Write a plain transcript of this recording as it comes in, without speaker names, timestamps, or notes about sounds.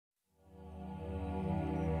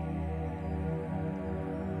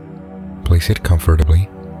sit comfortably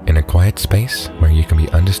in a quiet space where you can be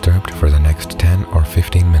undisturbed for the next 10 or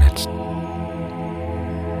 15 minutes.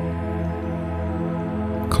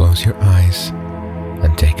 Close your eyes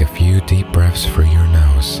and take a few deep breaths through your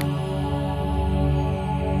nose.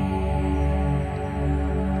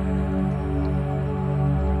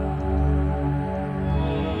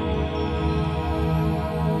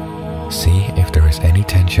 See if there is any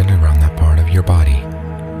tension around that part of your body.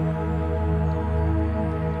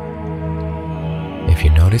 If you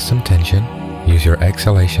notice some tension, use your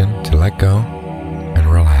exhalation to let go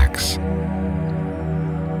and relax.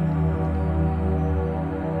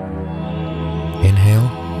 Inhale,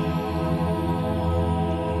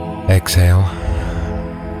 exhale,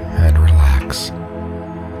 and relax.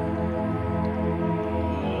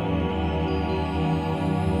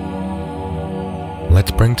 Let's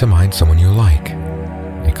bring to mind someone you like.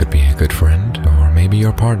 It could be a good friend, or maybe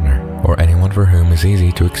your partner, or anyone for whom it's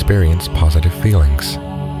easy to experience positive feelings.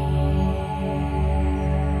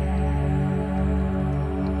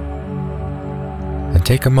 And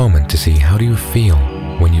take a moment to see how do you feel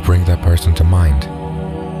when you bring that person to mind.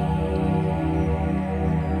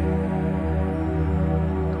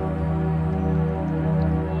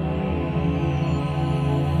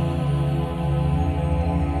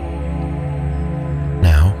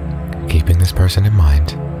 Now, keeping this person in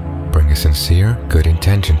mind, bring a sincere, good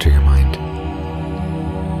intention to your mind.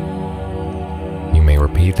 You may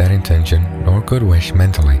repeat that intention or good wish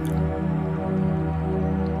mentally.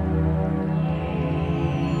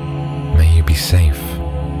 May you be safe.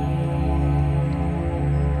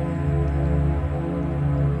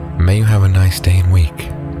 May you have a nice day and week.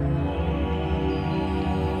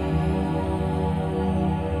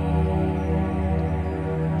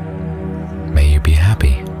 May you be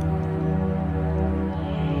happy.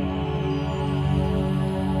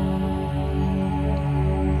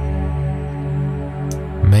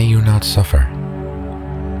 May you not suffer.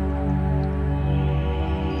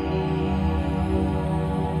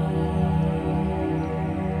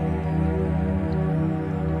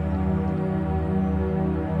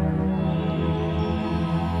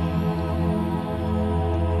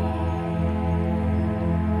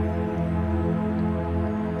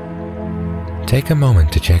 Take a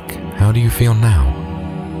moment to check, how do you feel now?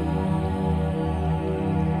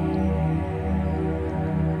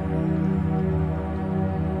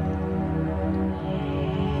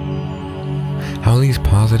 How these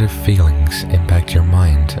positive feelings impact your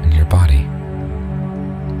mind and your body.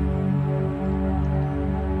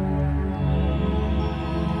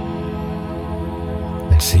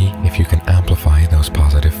 And see if you can amplify those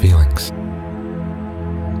positive feelings.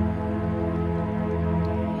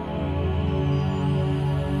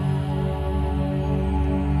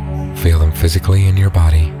 Feel them physically in your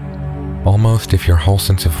body, almost if your whole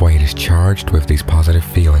sense of weight is charged with these positive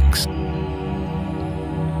feelings.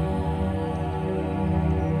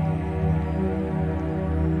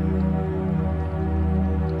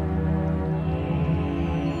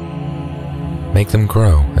 Make them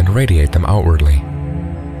grow and radiate them outwardly.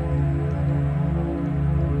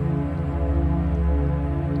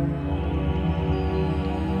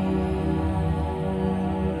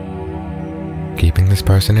 Keeping this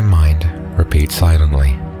person in mind, repeat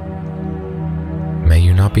silently. May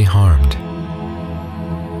you not be harmed.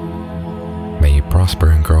 May you prosper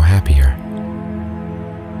and grow happier.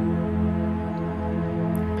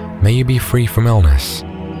 May you be free from illness.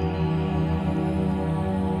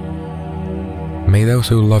 May those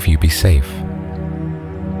who love you be safe.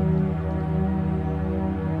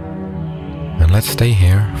 And let's stay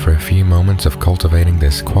here for a few moments of cultivating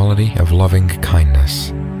this quality of loving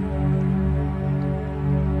kindness.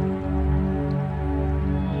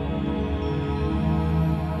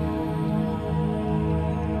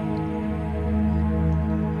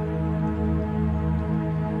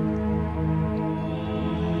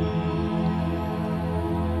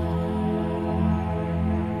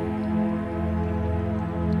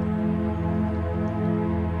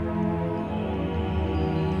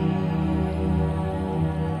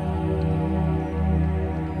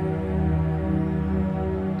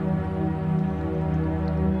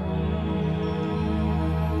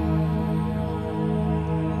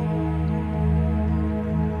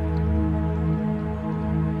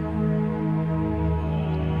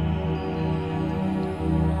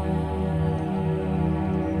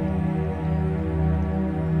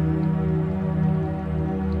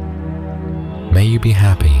 May you be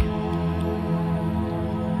happy.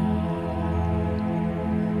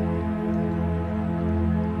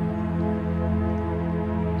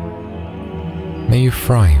 May you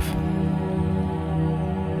thrive.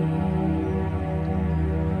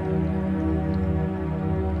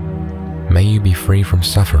 you be free from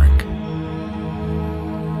suffering.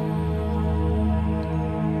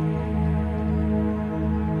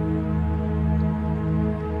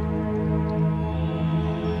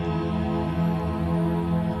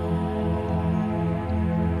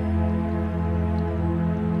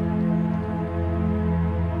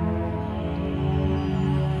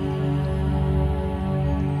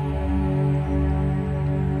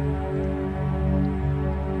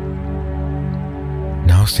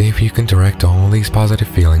 Now see if you can direct all these positive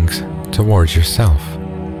feelings towards yourself.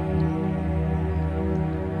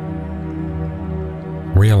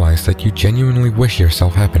 Realize that you genuinely wish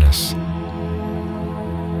yourself happiness,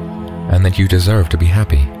 and that you deserve to be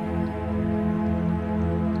happy.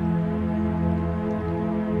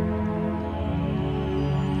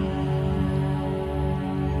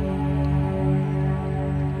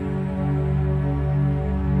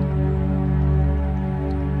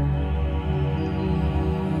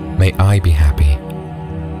 May I be happy.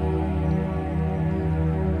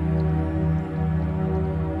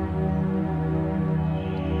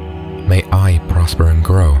 May I prosper and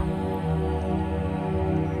grow.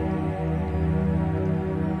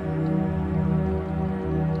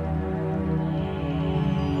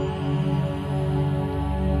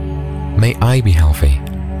 May I be healthy.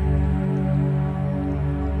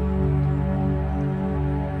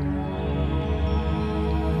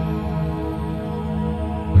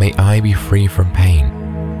 May I be free from pain.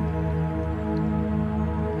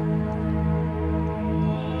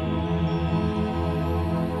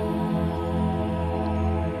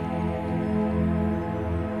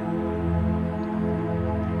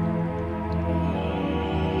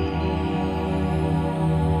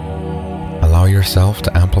 Allow yourself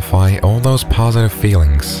to amplify all those positive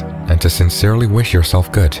feelings and to sincerely wish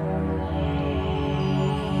yourself good.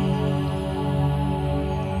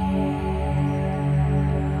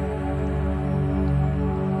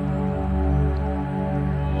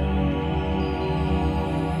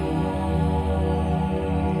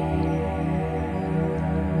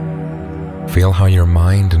 Feel how your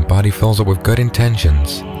mind and body fills up with good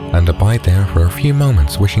intentions, and abide there for a few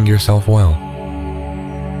moments wishing yourself well.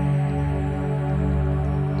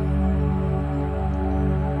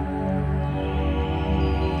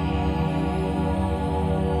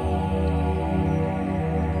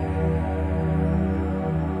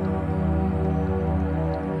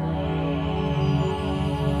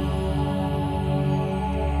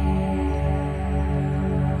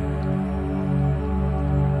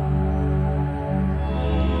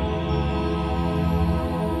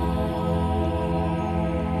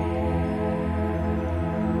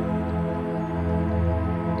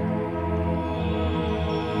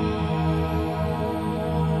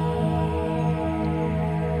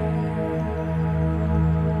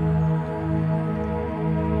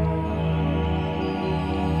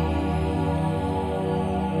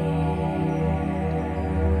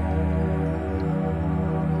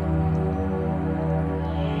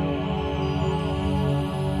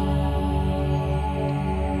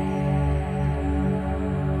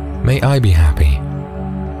 May I be happy.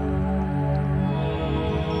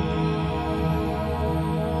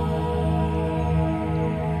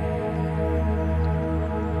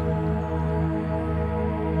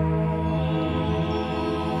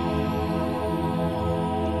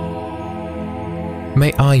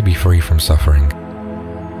 May I be free from suffering.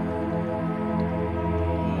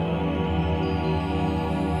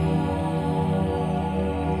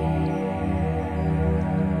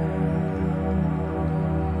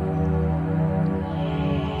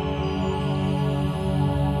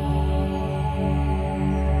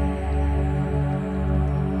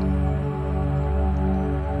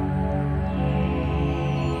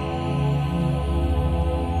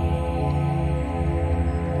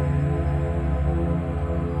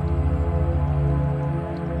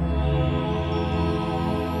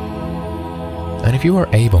 And if you are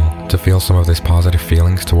able to feel some of these positive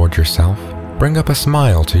feelings toward yourself, bring up a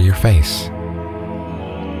smile to your face.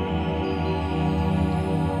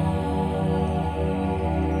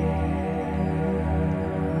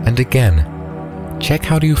 And again, check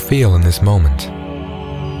how do you feel in this moment.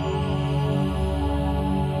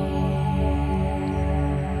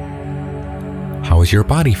 How is your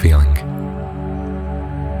body feeling?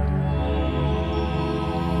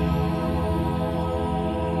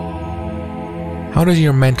 How does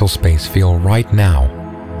your mental space feel right now?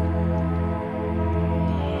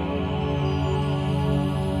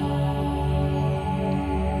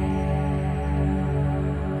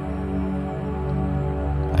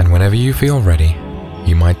 And whenever you feel ready,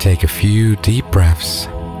 you might take a few deep breaths.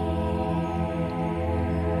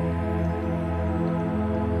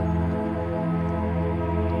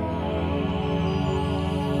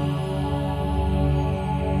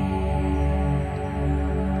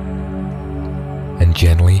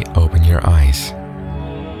 gently open your eyes.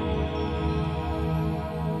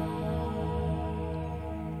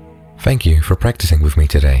 Thank you for practicing with me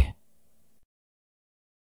today.